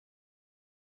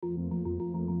Welcome.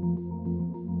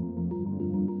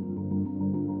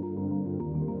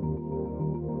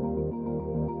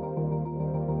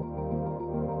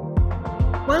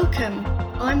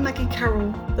 I'm Maggie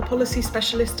Carroll, the Policy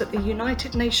Specialist at the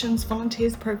United Nations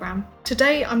Volunteers Programme.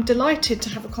 Today, I'm delighted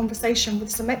to have a conversation with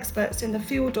some experts in the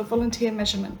field of volunteer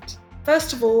measurement.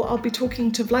 First of all, I'll be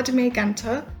talking to Vladimir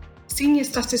Ganta, Senior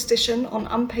Statistician on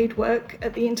Unpaid Work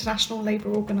at the International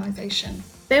Labour Organization.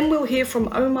 Then we'll hear from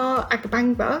Omar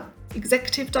Agbangba,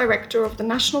 Executive Director of the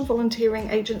National Volunteering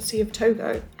Agency of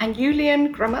Togo, and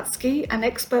Julian Gramatsky, an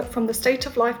expert from the State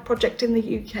of Life project in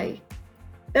the UK.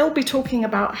 They'll be talking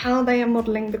about how they are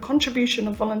modelling the contribution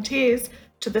of volunteers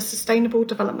to the Sustainable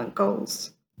Development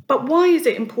Goals. But why is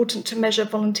it important to measure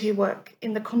volunteer work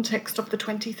in the context of the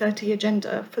 2030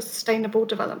 Agenda for Sustainable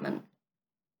Development?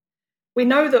 We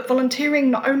know that volunteering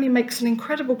not only makes an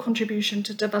incredible contribution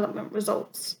to development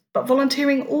results, but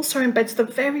volunteering also embeds the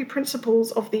very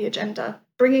principles of the agenda,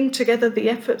 bringing together the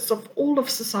efforts of all of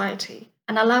society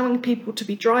and allowing people to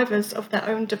be drivers of their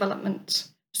own development.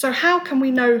 So how can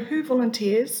we know who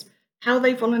volunteers, how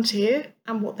they volunteer,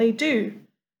 and what they do?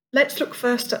 Let's look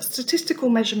first at statistical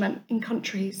measurement in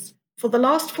countries. For the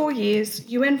last 4 years,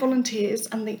 UN volunteers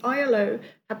and the ILO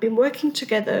have been working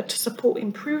together to support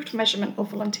improved measurement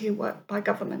of volunteer work by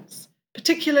governments,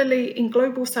 particularly in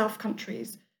Global South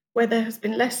countries, where there has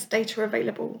been less data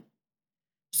available.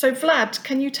 So Vlad,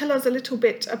 can you tell us a little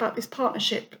bit about this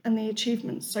partnership and the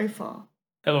achievements so far?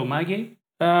 Hello, Maggie.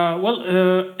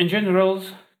 In general,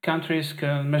 countries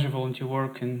can measure volunteer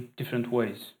work in different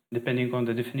ways, depending on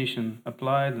the definition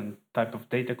applied and type of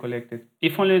data collected.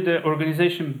 If only the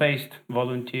organization-based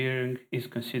volunteering is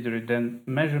considered, then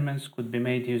measurements could be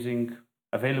made using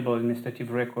available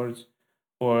administrative records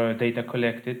or data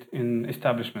collected in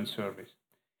establishment surveys.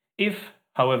 If,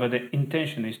 however, the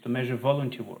intention is to measure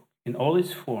volunteer work in all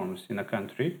its forms in a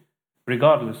country,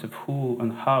 regardless of who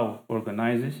and how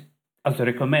organizes, as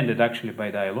recommended actually by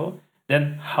the ILO,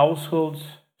 then households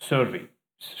survey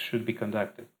should be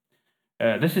conducted.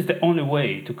 This is the only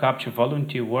way to capture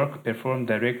volunteer work performed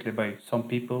directly by some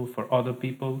people for other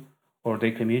people or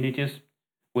their communities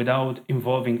without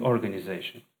involving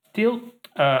organization. Still,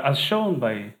 as shown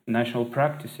by national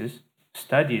practices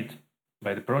studied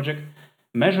by the project,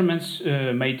 measurements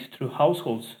made through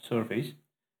household surveys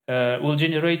will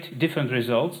generate different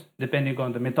results depending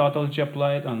on the methodology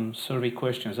applied and survey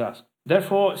questions asked.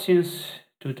 Therefore, since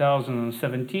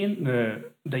 2017,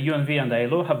 the UNV and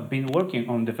ILO have been working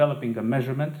on developing a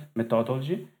measurement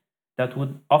methodology that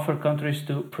would offer countries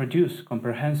to produce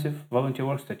comprehensive volunteer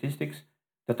work statistics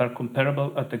that are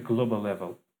comparable at the global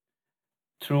level.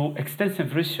 Through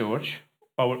extensive research,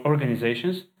 our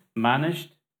organizations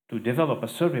managed to develop a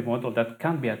survey model that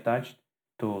can be attached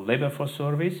to labor force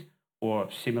surveys or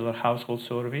similar household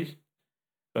surveys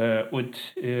with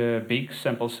big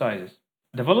sample sizes.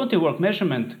 The Volunteer Work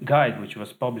Measurement Guide, which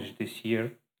was published this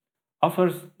year,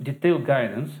 offers detailed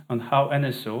guidance on how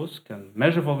NSOs can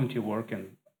measure volunteer work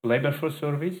in labor force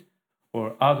surveys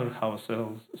or other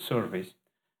household surveys.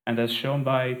 And as shown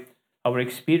by our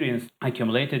experience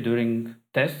accumulated during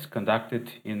tests conducted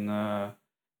in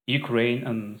Ukraine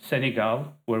and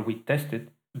Senegal, where we tested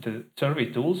the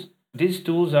survey tools, these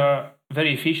tools are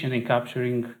very efficient in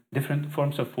capturing different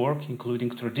forms of work, including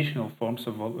traditional forms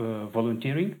of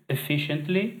volunteering,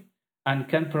 efficiently, and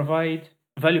can provide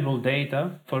valuable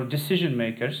data for decision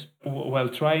makers while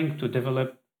trying to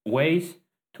develop ways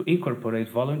to incorporate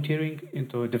volunteering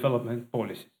into development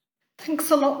policies.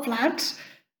 Thanks a lot, Vlad.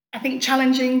 I think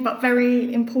challenging but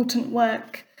very important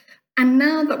work. And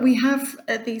now that we have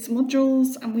these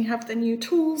modules and we have the new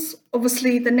tools,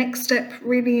 obviously the next step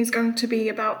really is going to be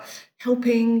about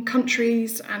helping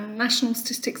countries and national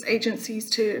statistics agencies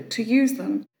to use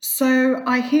them. So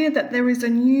I hear that there is a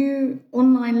new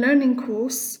online learning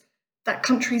course that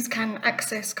countries can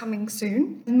access coming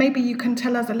soon. Maybe you can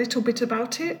tell us a little bit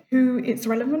about it, who it's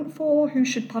relevant for, who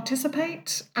should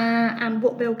participate, and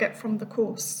what they'll get from the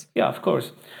course. Yeah, of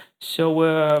course. So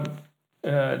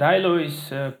the ILO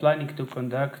is planning to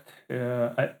conduct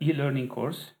an e-learning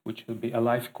course, which will be a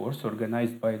live course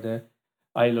organized by the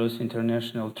ILO's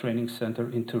International Training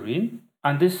Center in Turin.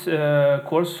 And this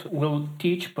course will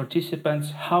teach participants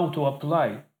how to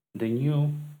apply the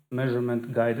new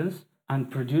measurement guidance and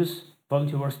produce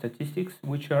volunteer work statistics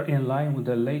which are in line with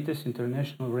the latest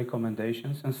international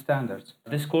recommendations and standards.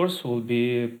 This course will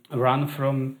be run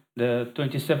from the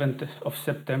 27th of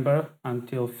September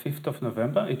until 5th of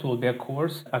November. It will be a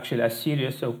course, actually a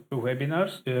series of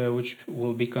webinars, which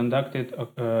will be conducted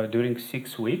during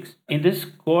 6 weeks. In this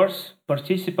course,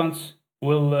 participants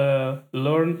will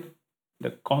learn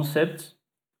the concepts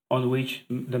on which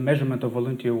the measurement of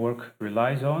volunteer work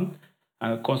relies on,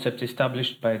 a concept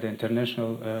established by the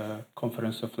International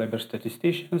Conference of Labor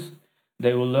Statisticians.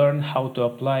 They will learn how to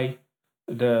apply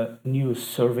the new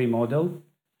survey model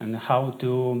and how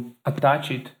to attach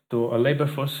it to a labor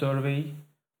force survey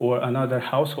or another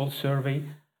household survey,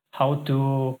 how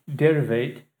to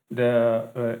derivate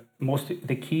the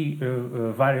key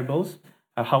variables,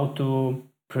 how to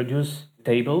produce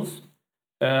tables,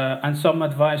 and some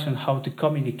advice on how to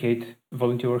communicate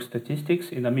volunteer work statistics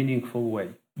in a meaningful way.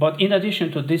 But in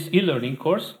addition to this e-learning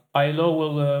course, ILO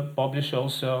will publish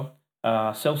also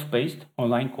a self-paced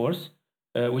online course,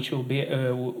 which will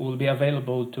be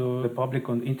available to the public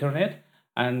on the internet,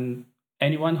 and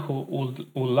anyone who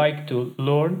would like to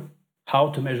learn how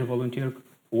to measure volunteer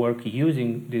work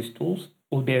using these tools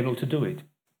will be able to do it.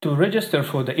 To register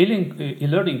for the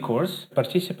e-learning course,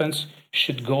 participants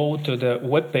should go to the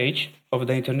webpage of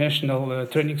the International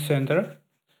Training Center,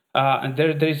 and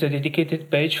there is a dedicated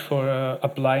page for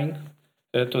applying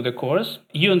to the course.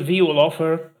 UNV will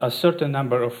offer a certain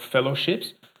number of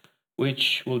fellowships,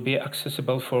 which will be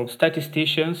accessible for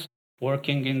statisticians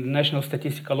working in national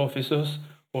statistical offices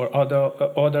or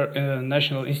other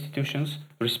national institutions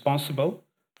responsible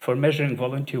for measuring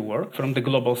volunteer work from the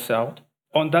Global South.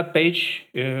 On that page,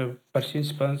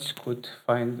 participants could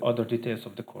find other details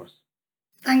of the course.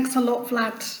 Thanks a lot,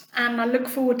 Vlad. And I look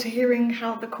forward to hearing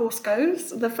how the course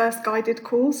goes, the first guided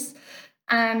course,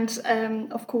 and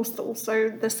of course also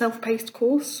the self-paced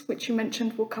course, which you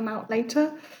mentioned will come out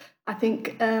later. I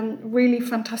think really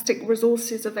fantastic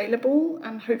resources available,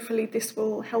 and hopefully this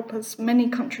will help as many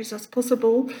countries as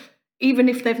possible, even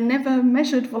if they've never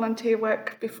measured volunteer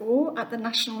work before at the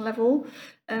national level,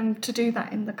 to do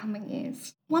that in the coming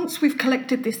years. Once we've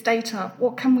collected this data,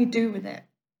 what can we do with it?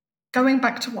 Going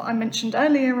back to what I mentioned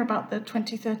earlier about the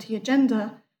 2030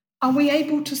 agenda, are we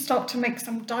able to start to make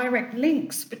some direct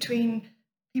links between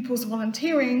people's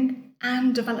volunteering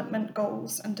and development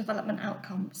goals and development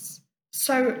outcomes?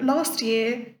 So last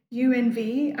year,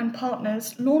 UNV and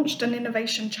partners launched an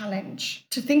innovation challenge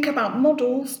to think about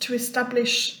models to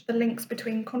establish the links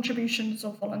between contributions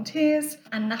of volunteers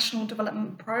and national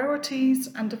development priorities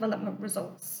and development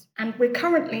results. And we're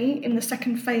currently in the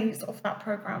second phase of that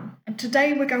programme. And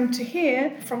today we're going to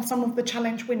hear from some of the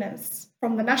challenge winners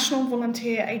from the National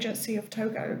Volunteer Agency of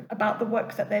Togo about the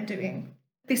work that they're doing.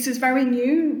 This is very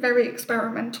new, very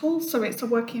experimental, so it's a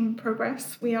work in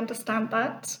progress. We understand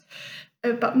that.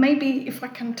 But maybe if I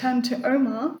can turn to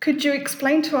Omar, could you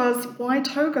explain to us why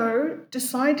Togo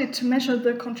decided to measure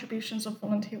the contributions of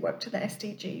volunteer work to the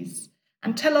SDGs?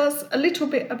 And tell us a little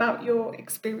bit about your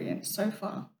experience so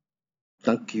far.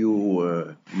 Thank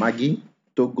you, Maggie.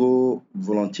 Togo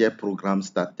Volunteer Program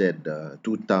started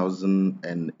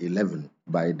 2011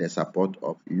 by the support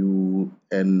of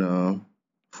UN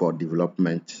for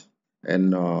Development.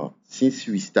 And since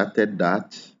we started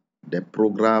that, the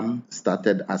program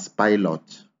started as pilot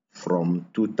from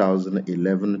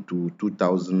 2011 to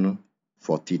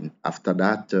 2014. After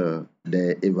that,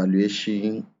 the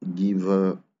evaluation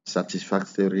gave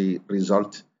satisfactory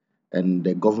result, and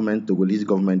the Togolese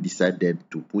government decided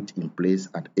to put in place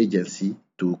an agency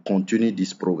to continue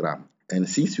this program. And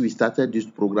since we started this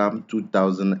program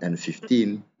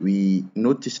 2015, we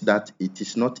noticed that it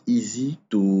is not easy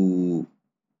to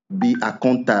be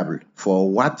accountable for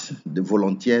what the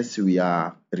volunteers we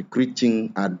are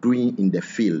recruiting are doing in the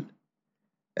field.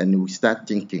 And we start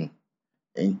thinking.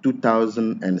 In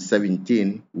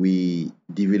 2017, we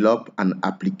developed an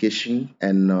application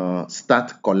and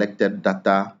start collected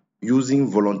data using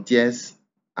volunteers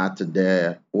at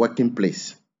the working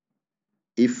place.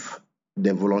 If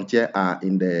the volunteers are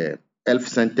in the health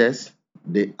centers,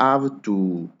 they have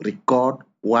to record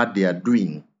what they are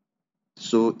doing.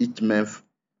 So each month,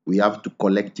 we have to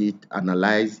collect it,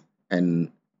 analyze,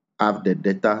 and have the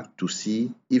data to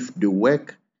see if the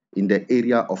work in the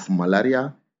area of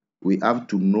malaria, we have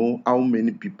to know how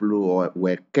many people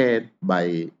were cared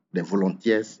by the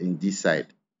volunteers in this side.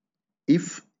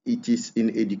 If it is in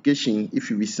education,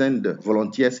 if we send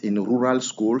volunteers in rural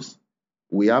schools,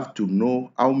 we have to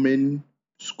know how many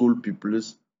school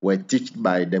pupils were taught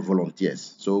by the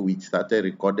volunteers. So we started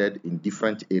recorded in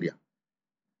different areas.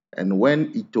 And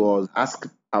when it was asked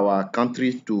our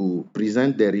country to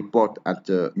present the report at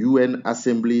the UN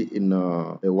Assembly in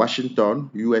Washington,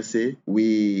 USA,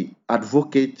 we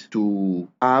advocate to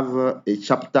have a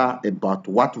chapter about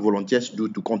what volunteers do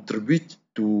to contribute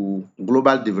to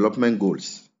global development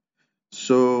goals.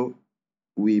 So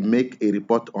we make a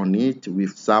report on it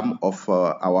with some of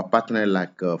our partners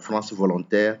like France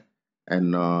Volontaire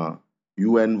and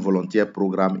UN Volunteer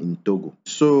Program in Togo.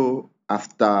 So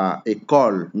after a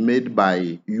call made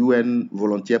by UN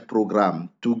volunteer program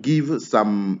to give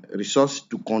some resource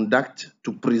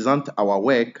to present our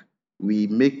work. We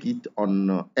make it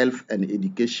on health and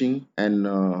education, and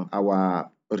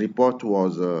our report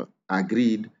was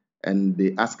agreed, and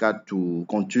they asked us to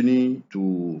continue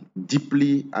to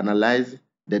deeply analyze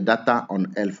the data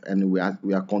on health, and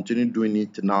we are continuing doing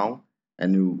it now,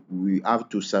 and we have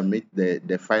to submit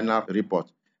the final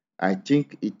report. I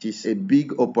think it is a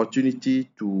big opportunity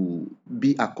to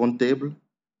be accountable,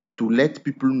 to let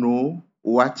people know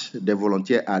what the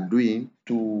volunteers are doing,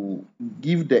 to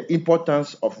give the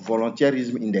importance of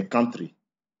volunteerism in the country.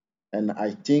 And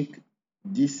I think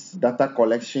this data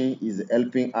collection is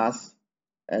helping us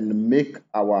and make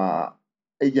our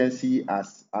agency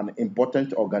as an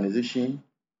important organization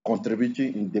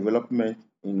contributing in development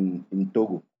in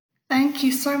Togo. Thank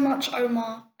you so much,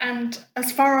 Omar. And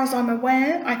as far as I'm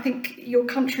aware, I think your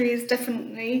country is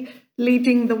definitely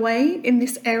leading the way in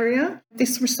this area.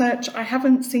 This research I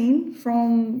haven't seen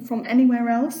from anywhere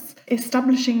else,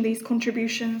 establishing these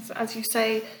contributions, as you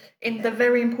say, in the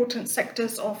very important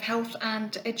sectors of health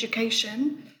and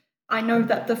education. I know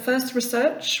that the first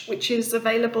research, which is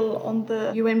available on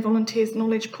the UN Volunteers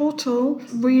Knowledge Portal,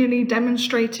 really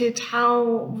demonstrated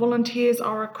how volunteers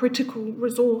are a critical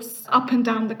resource up and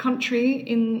down the country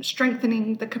in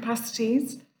strengthening the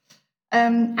capacities.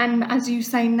 And as you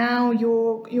say now,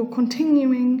 you're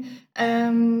continuing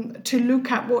to look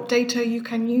at what data you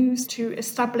can use to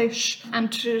establish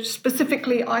and to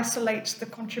specifically isolate the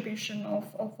contribution of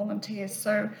volunteers.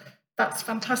 So that's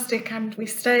fantastic, and we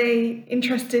stay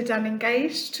interested and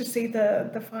engaged to see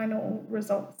the final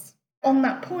results. On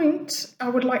that point, I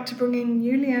would like to bring in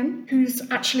Julian, who's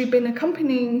actually been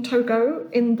accompanying Togo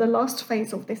in the last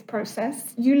phase of this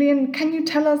process. Julian, can you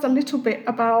tell us a little bit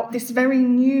about this very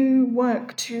new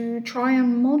work to try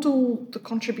and model the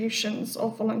contributions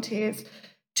of volunteers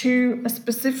to a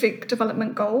specific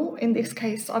development goal? In this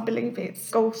case, I believe it's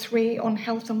Goal 3 on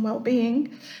health and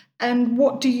well-being. And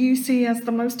what do you see as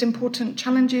the most important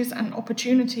challenges and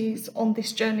opportunities on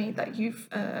this journey that you've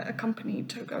accompanied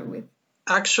Togo with?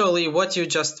 Actually, what you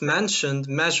just mentioned,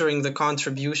 measuring the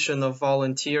contribution of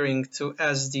volunteering to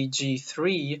SDG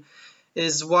 3,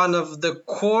 is one of the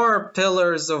core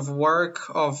pillars of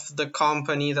work of the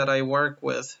company that I work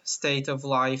with, State of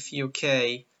Life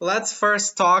UK. Let's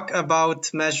first talk about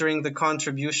measuring the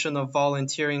contribution of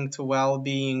volunteering to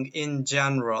well-being in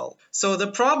general. So the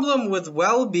problem with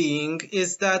well-being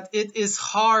is that it is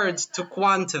hard to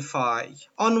quantify.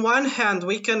 On one hand,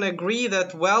 we can agree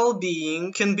that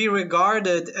well-being can be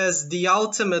regarded as the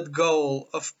ultimate goal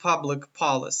of public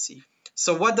policy.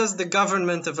 So what does the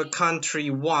government of a country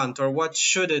want, or what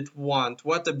should it want?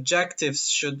 What objectives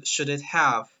should it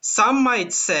have? Some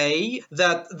might say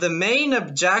that the main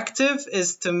objective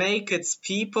is to make its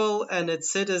people and its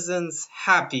citizens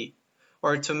happy,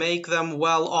 or to make them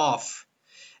well off.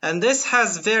 And this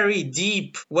has very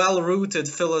deep, well-rooted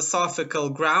philosophical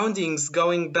groundings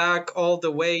going back all the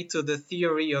way to the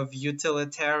theory of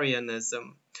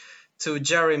utilitarianism, to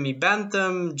Jeremy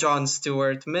Bentham, John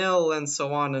Stuart Mill, and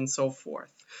so on and so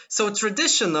forth. So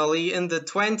traditionally, in the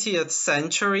 20th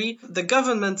century, the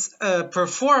government's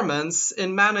performance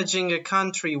in managing a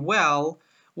country well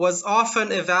was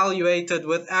often evaluated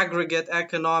with aggregate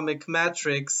economic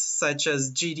metrics such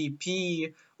as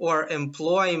GDP or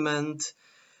employment.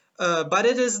 But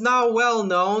it is now well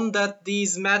known that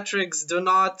these metrics do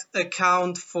not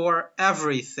account for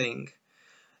everything.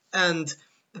 And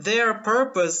their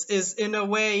purpose is in a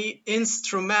way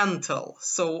instrumental.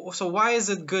 So why is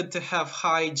it good to have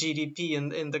high GDP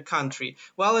in the country?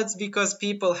 Well, it's because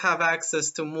people have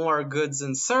access to more goods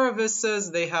and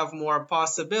services, they have more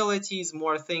possibilities,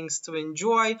 more things to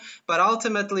enjoy, but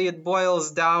ultimately it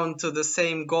boils down to the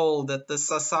same goal, that the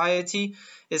society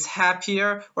is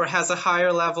happier or has a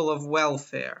higher level of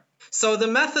welfare. So the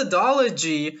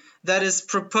methodology that is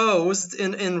proposed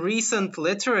in recent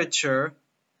literature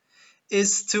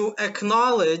is to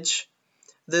acknowledge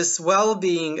this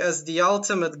well-being as the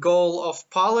ultimate goal of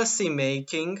policy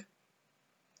making,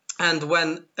 and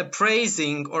when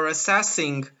appraising or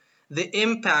assessing the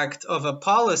impact of a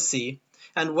policy,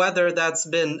 and whether that's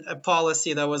been a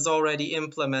policy that was already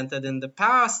implemented in the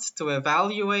past, to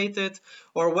evaluate it,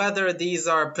 or whether these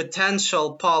are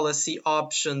potential policy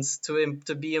options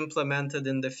to be implemented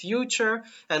in the future,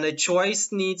 and a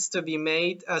choice needs to be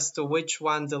made as to which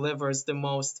one delivers the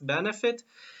most benefit.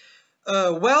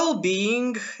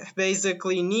 Well-being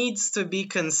basically needs to be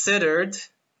considered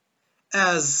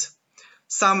as,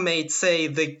 some may say,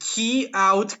 the key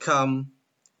outcome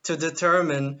to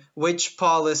determine which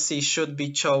policy should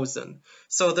be chosen.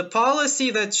 So the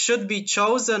policy that should be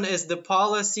chosen is the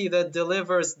policy that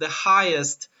delivers the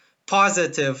highest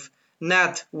positive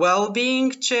net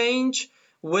well-being change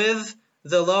with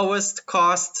the lowest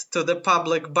cost to the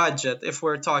public budget, if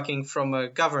we're talking from a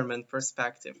government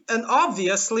perspective. And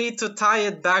obviously, to tie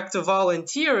it back to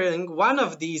volunteering, one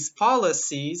of these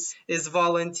policies is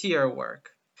volunteer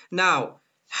work. Now,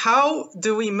 how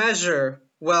do we measure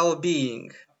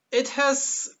well-being? It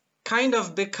has kind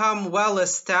of become well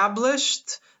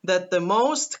established that the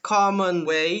most common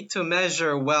way to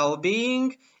measure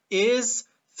well-being is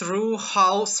through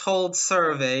household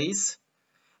surveys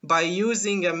by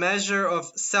using a measure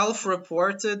of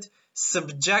self-reported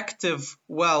subjective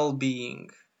well-being.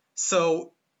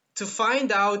 So to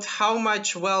find out how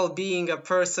much well-being a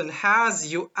person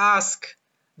has, you ask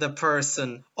the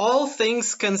person, all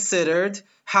things considered,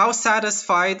 how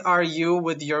satisfied are you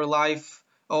with your life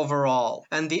overall?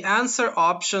 And the answer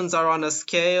options are on a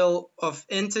scale of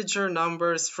integer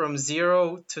numbers from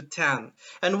 0 to 10.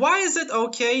 And why is it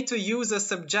okay to use a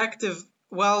subjective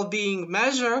well-being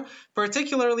measure?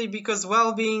 Particularly because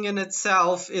well-being in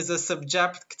itself is a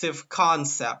subjective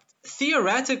concept.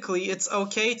 Theoretically, it's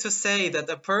okay to say that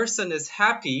a person is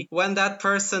happy when that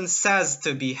person says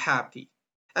to be happy.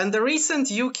 And the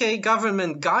recent UK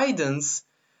government guidance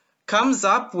comes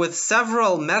up with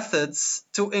several methods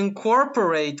to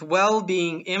incorporate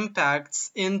well-being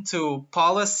impacts into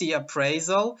policy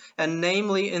appraisal, and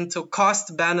namely into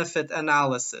cost-benefit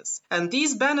analysis. And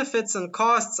these benefits and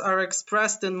costs are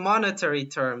expressed in monetary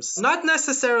terms, not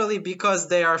necessarily because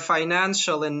they are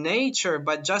financial in nature,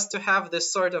 but just to have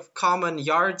this sort of common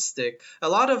yardstick. A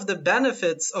lot of the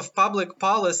benefits of public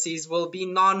policies will be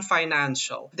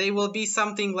non-financial. They will be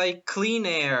something like clean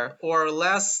air, or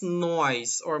less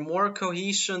noise, or more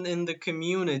cohesion in the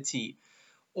community,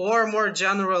 or more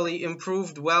generally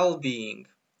improved well-being.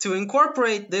 To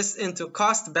incorporate this into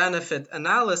cost-benefit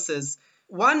analysis,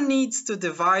 one needs to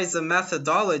devise a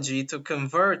methodology to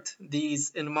convert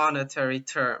these in monetary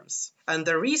terms. And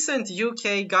the recent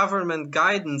UK government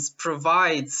guidance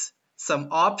provides some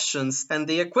options, and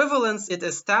the equivalence it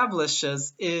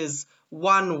establishes is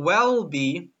one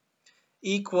well-be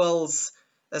equals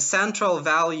a central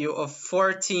value of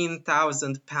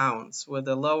 £14,000 with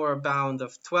a lower bound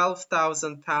of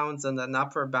 £12,000 and an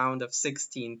upper bound of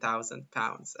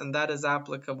 £16,000, and that is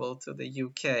applicable to the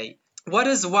UK. What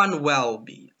is one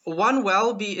well-be? One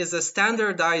well-be is a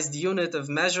standardized unit of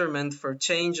measurement for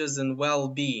changes in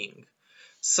well-being.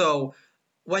 So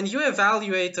when you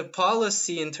evaluate a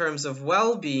policy in terms of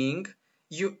well-being,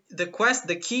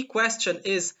 the key question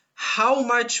is, how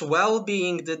much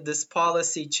well-being did this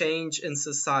policy change in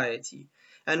society?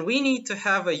 And we need to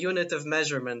have a unit of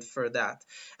measurement for that.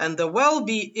 And the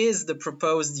well-be is the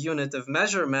proposed unit of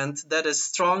measurement that is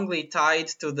strongly tied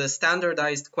to the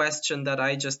standardized question that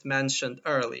I just mentioned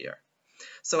earlier.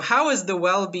 So how is the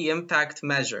well-be impact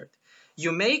measured?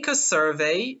 You make a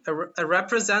survey,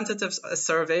 a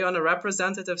survey on a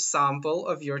representative sample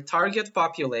of your target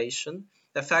population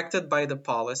affected by the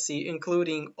policy,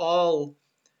 including all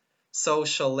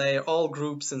all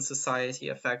groups in society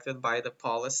affected by the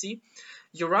policy.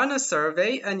 You run a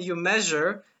survey and you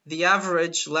measure the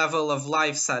average level of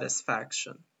life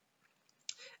satisfaction.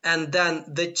 And then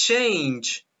the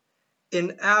change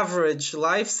in average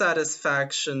life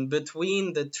satisfaction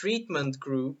between the treatment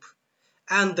group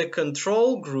and the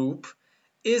control group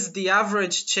is the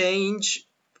average change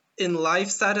in life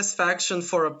satisfaction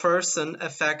for a person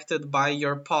affected by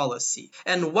your policy.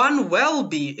 And one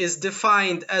well-be is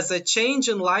defined as a change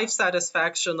in life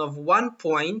satisfaction of 1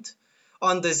 point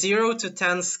on the 0 to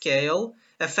 10 scale,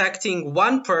 affecting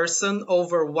one person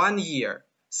over 1 year.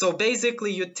 So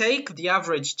basically, you take the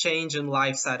average change in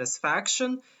life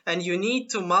satisfaction and you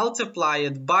need to multiply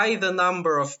it by the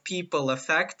number of people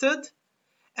affected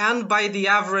and by the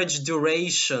average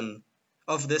duration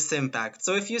of this impact.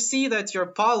 So if you see that your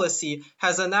policy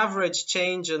has an average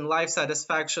change in life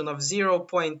satisfaction of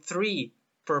 0.3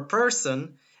 per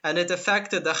person, and it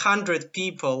affected 100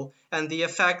 people, and the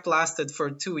effect lasted for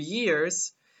 2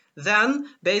 years, then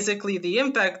basically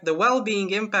the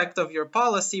well-being impact of your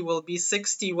policy will be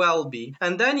 60 well-be.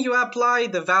 And then you apply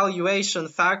the valuation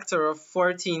factor of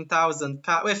 14,000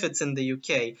 pounds, if it's in the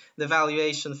UK, the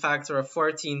valuation factor of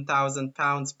 14,000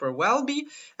 pounds per well-be,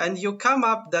 and you come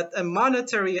up that a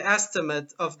monetary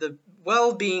estimate of the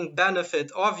well-being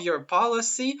benefit of your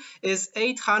policy is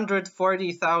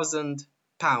 840,000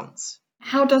 pounds.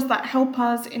 How does that help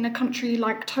us in a country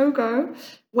like Togo,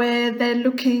 where they're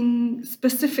looking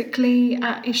specifically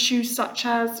at issues such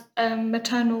as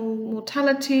maternal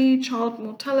mortality, child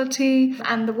mortality,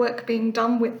 and the work being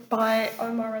done by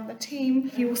Omar and the team?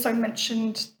 He also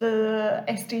mentioned the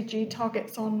SDG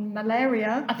targets on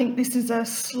malaria. I think this is a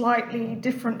slightly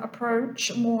different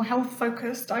approach, more health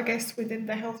focused, I guess, within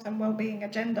the health and wellbeing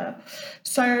agenda.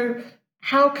 So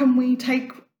how can we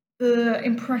take the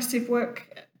impressive work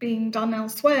being done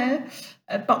elsewhere,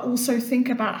 but also think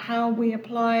about how we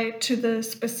apply to the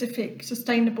specific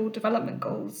sustainable development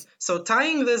goals? So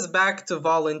tying this back to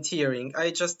volunteering,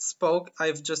 I've just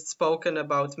spoken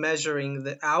about measuring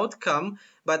the outcome,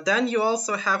 but then you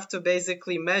also have to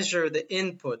basically measure the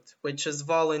input, which is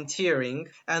volunteering,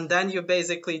 and then you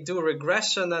basically do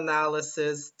regression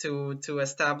analysis to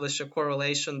establish a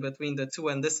correlation between the two,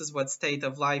 and this is what State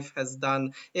of Life has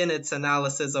done in its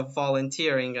analysis of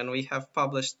volunteering, and we have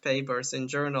published papers in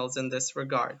journals in this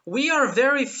regard. We are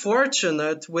very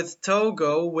fortunate with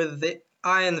Togo, with the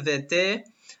ANVT,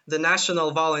 the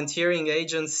National Volunteering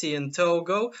Agency in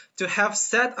Togo, to have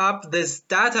set up this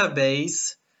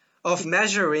database of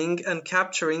measuring and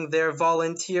capturing their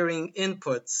volunteering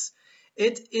inputs.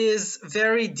 It is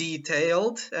very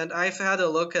detailed, and I've had a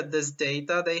look at this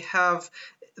data.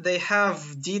 They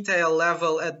have detail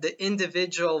level at the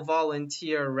individual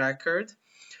volunteer record.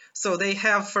 So they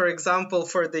have, for example,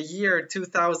 for the year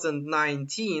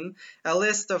 2019, a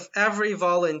list of every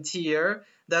volunteer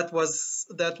that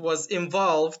was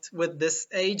involved with this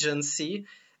agency,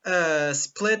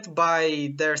 split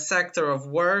by their sector of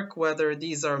work, whether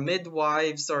these are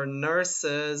midwives or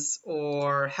nurses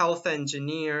or health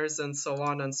engineers and so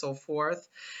on and so forth.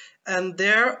 And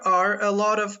there are a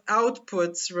lot of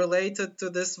outputs related to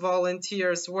this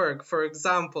volunteer's work. For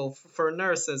example, for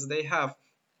nurses, they have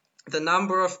the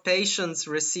number of patients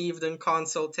received in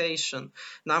consultation,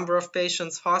 number of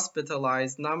patients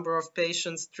hospitalized, number of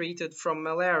patients treated from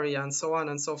malaria, and so on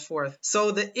and so forth.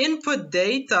 So the input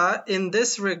data in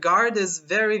this regard is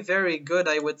very, very good.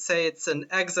 I would say it's an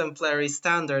exemplary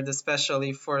standard,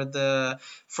 especially for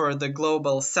the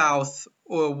global South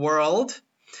world.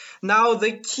 Now,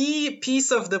 the key piece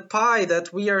of the pie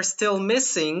that we are still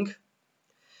missing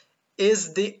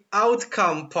is the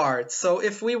outcome part. So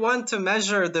if we want to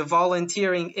measure the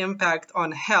volunteering impact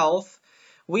on health,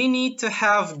 we need to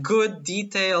have good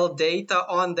detailed data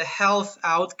on the health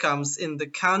outcomes in the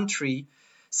country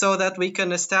so that we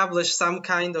can establish some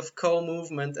kind of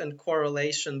co-movement and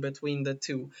correlation between the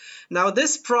two. Now,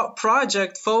 this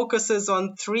project focuses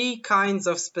on three kinds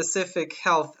of specific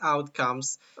health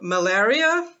outcomes: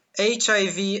 malaria,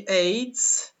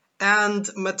 HIV/AIDS, and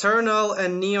maternal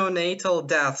and neonatal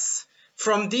deaths.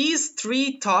 From these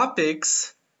three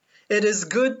topics, it is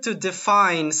good to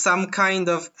define some kind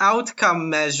of outcome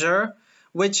measure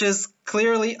which is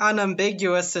clearly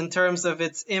unambiguous in terms of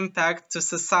its impact to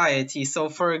society. So,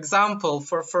 for example,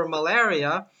 for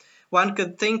malaria, one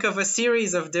could think of a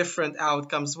series of different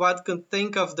outcomes. One could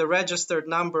think of the registered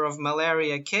number of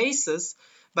malaria cases,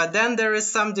 but then there is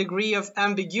some degree of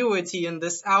ambiguity in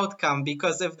this outcome,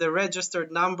 because if the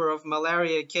registered number of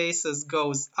malaria cases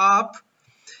goes up,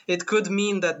 it could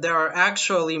mean that there are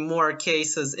actually more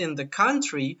cases in the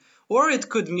country, or it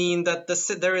could mean that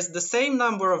there is the same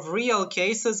number of real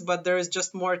cases, but there is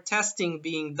just more testing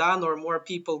being done, or more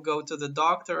people go to the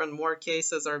doctor and more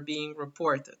cases are being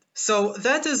reported. So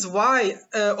that is why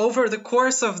over the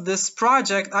course of this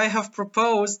project, I have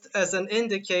proposed as an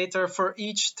indicator for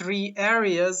each three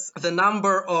areas the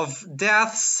number of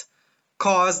deaths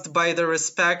caused by the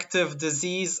respective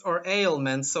disease or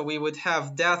ailment. So we would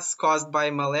have deaths caused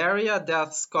by malaria,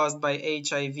 deaths caused by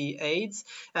HIV/AIDS,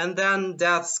 and then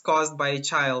deaths caused by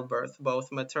childbirth,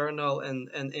 both maternal and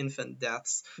infant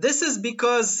deaths. This is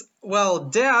because, well,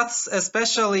 deaths,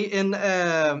 especially in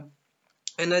a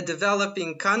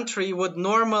developing country, would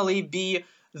normally be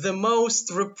the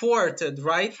most reported,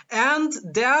 right? And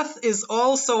death is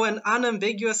also an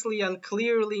unambiguously and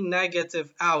clearly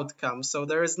negative outcome. So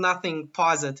there is nothing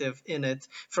positive in it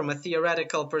from a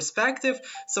theoretical perspective.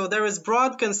 So there is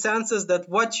broad consensus that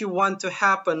what you want to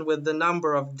happen with the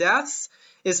number of deaths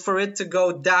is for it to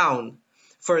go down,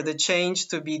 for the change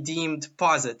to be deemed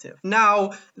positive.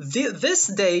 Now, this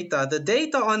data, the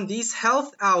data on these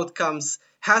health outcomes,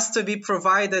 has to be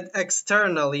provided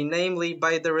externally, namely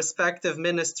by the respective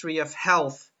Ministry of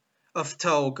Health of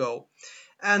Togo.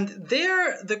 And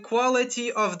there, the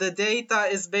quality of the data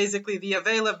is basically the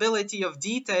availability of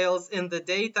details in the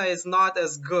data is not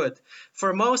as good.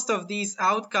 For most of these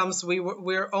outcomes,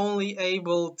 we're only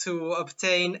able to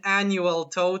obtain annual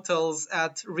totals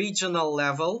at regional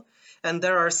level. and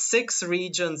there are 6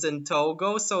 regions in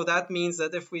Togo. So that means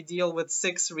that if we deal with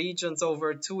 6 regions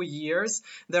over 2 years,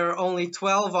 there are only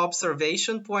 12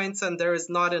 observation points, and there is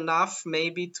not enough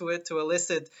maybe to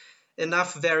elicit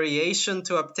enough variation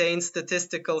to obtain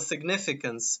statistical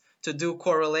significance, to do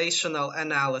correlational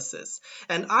analysis.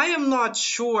 And I am not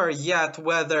sure yet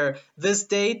whether this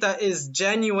data is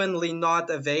genuinely not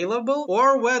available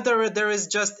or whether there is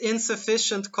just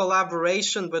insufficient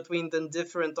collaboration between the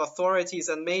different authorities,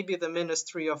 and maybe the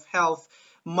Ministry of Health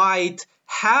might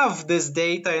have this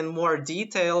data in more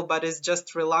detail, but is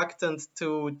just reluctant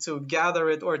to gather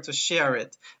it or to share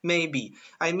it. Maybe.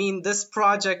 I mean, this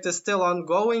project is still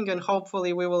ongoing, and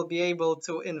hopefully we will be able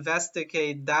to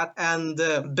investigate that and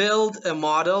build a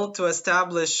model to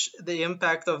establish the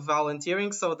impact of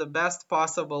volunteering, so the best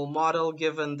possible model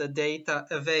given the data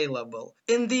available.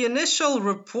 In the initial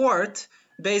report,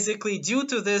 basically, due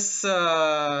to this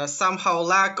somehow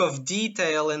lack of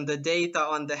detail in the data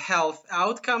on the health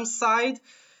outcomes side,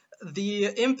 the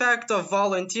impact of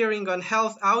volunteering on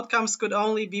health outcomes could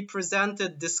only be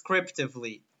presented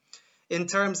descriptively. In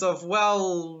terms of,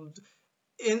 well,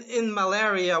 in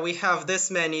malaria, we have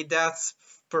this many deaths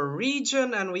per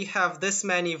region, and we have this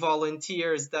many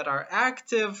volunteers that are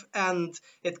active, and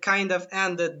it kind of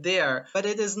ended there. But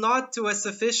it is not to a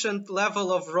sufficient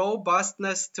level of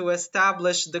robustness to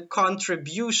establish the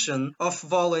contribution of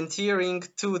volunteering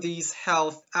to these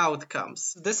health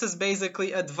outcomes. This is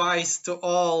basically advice to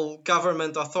all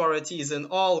government authorities in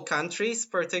all countries,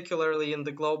 particularly in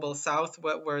the global south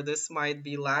where this might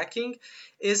be lacking,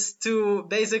 is to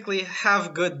basically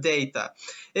have good data.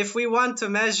 If we want to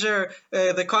measure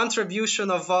the contribution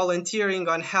of volunteering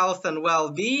on health and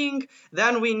well-being,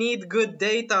 then we need good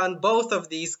data on both of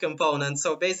these components.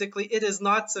 So basically, it is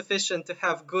not sufficient to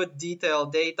have good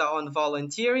detailed data on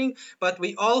volunteering, but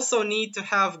we also need to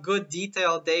have good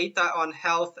detailed data on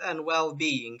health and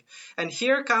well-being. And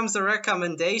here comes a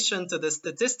recommendation to the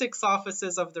statistics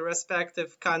offices of the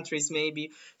respective countries,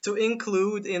 maybe, to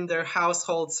include in their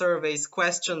household surveys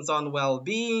questions on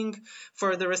well-being,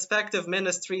 for the respective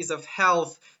ministries of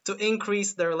health to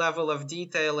increase their level of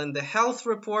detail in the health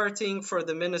reporting, for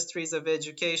the ministries of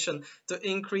education to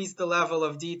increase the level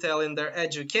of detail in their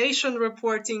education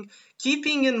reporting,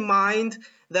 keeping in mind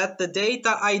that the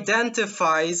data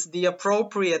identifies the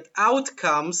appropriate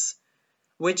outcomes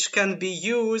which can be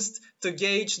used to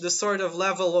gauge the sort of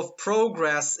level of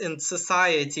progress in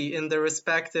society in the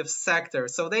respective sector.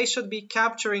 So they should be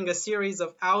capturing a series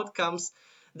of outcomes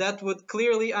that would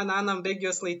clearly and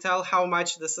unambiguously tell how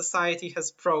much the society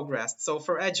has progressed. So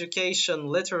for education,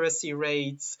 literacy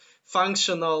rates,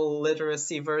 functional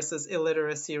literacy versus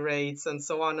illiteracy rates, and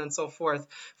so on and so forth.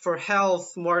 For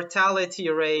health, mortality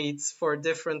rates for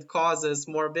different causes,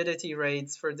 morbidity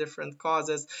rates for different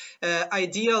causes,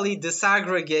 ideally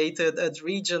disaggregated at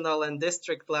regional and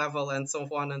district level, and so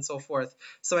on and so forth.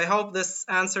 So I hope this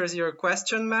answers your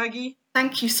question, Maggie.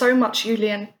 Thank you so much,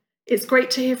 Julian. It's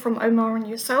great to hear from Omar and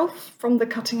yourself from the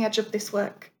cutting edge of this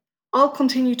work. I'll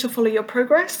continue to follow your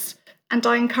progress, and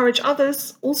I encourage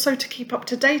others also to keep up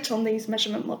to date on these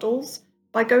measurement models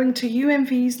by going to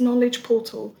UNV's knowledge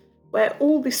portal, where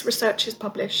all this research is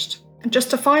published. And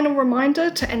just a final reminder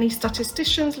to any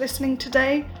statisticians listening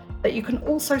today that you can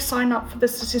also sign up for the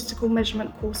Statistical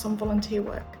Measurement course on volunteer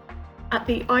work at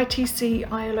the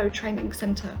ITC ILO Training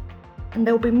Centre, and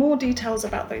there'll be more details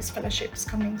about those fellowships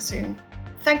coming soon.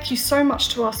 Thank you so much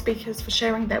to our speakers for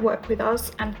sharing their work with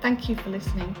us, and thank you for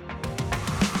listening.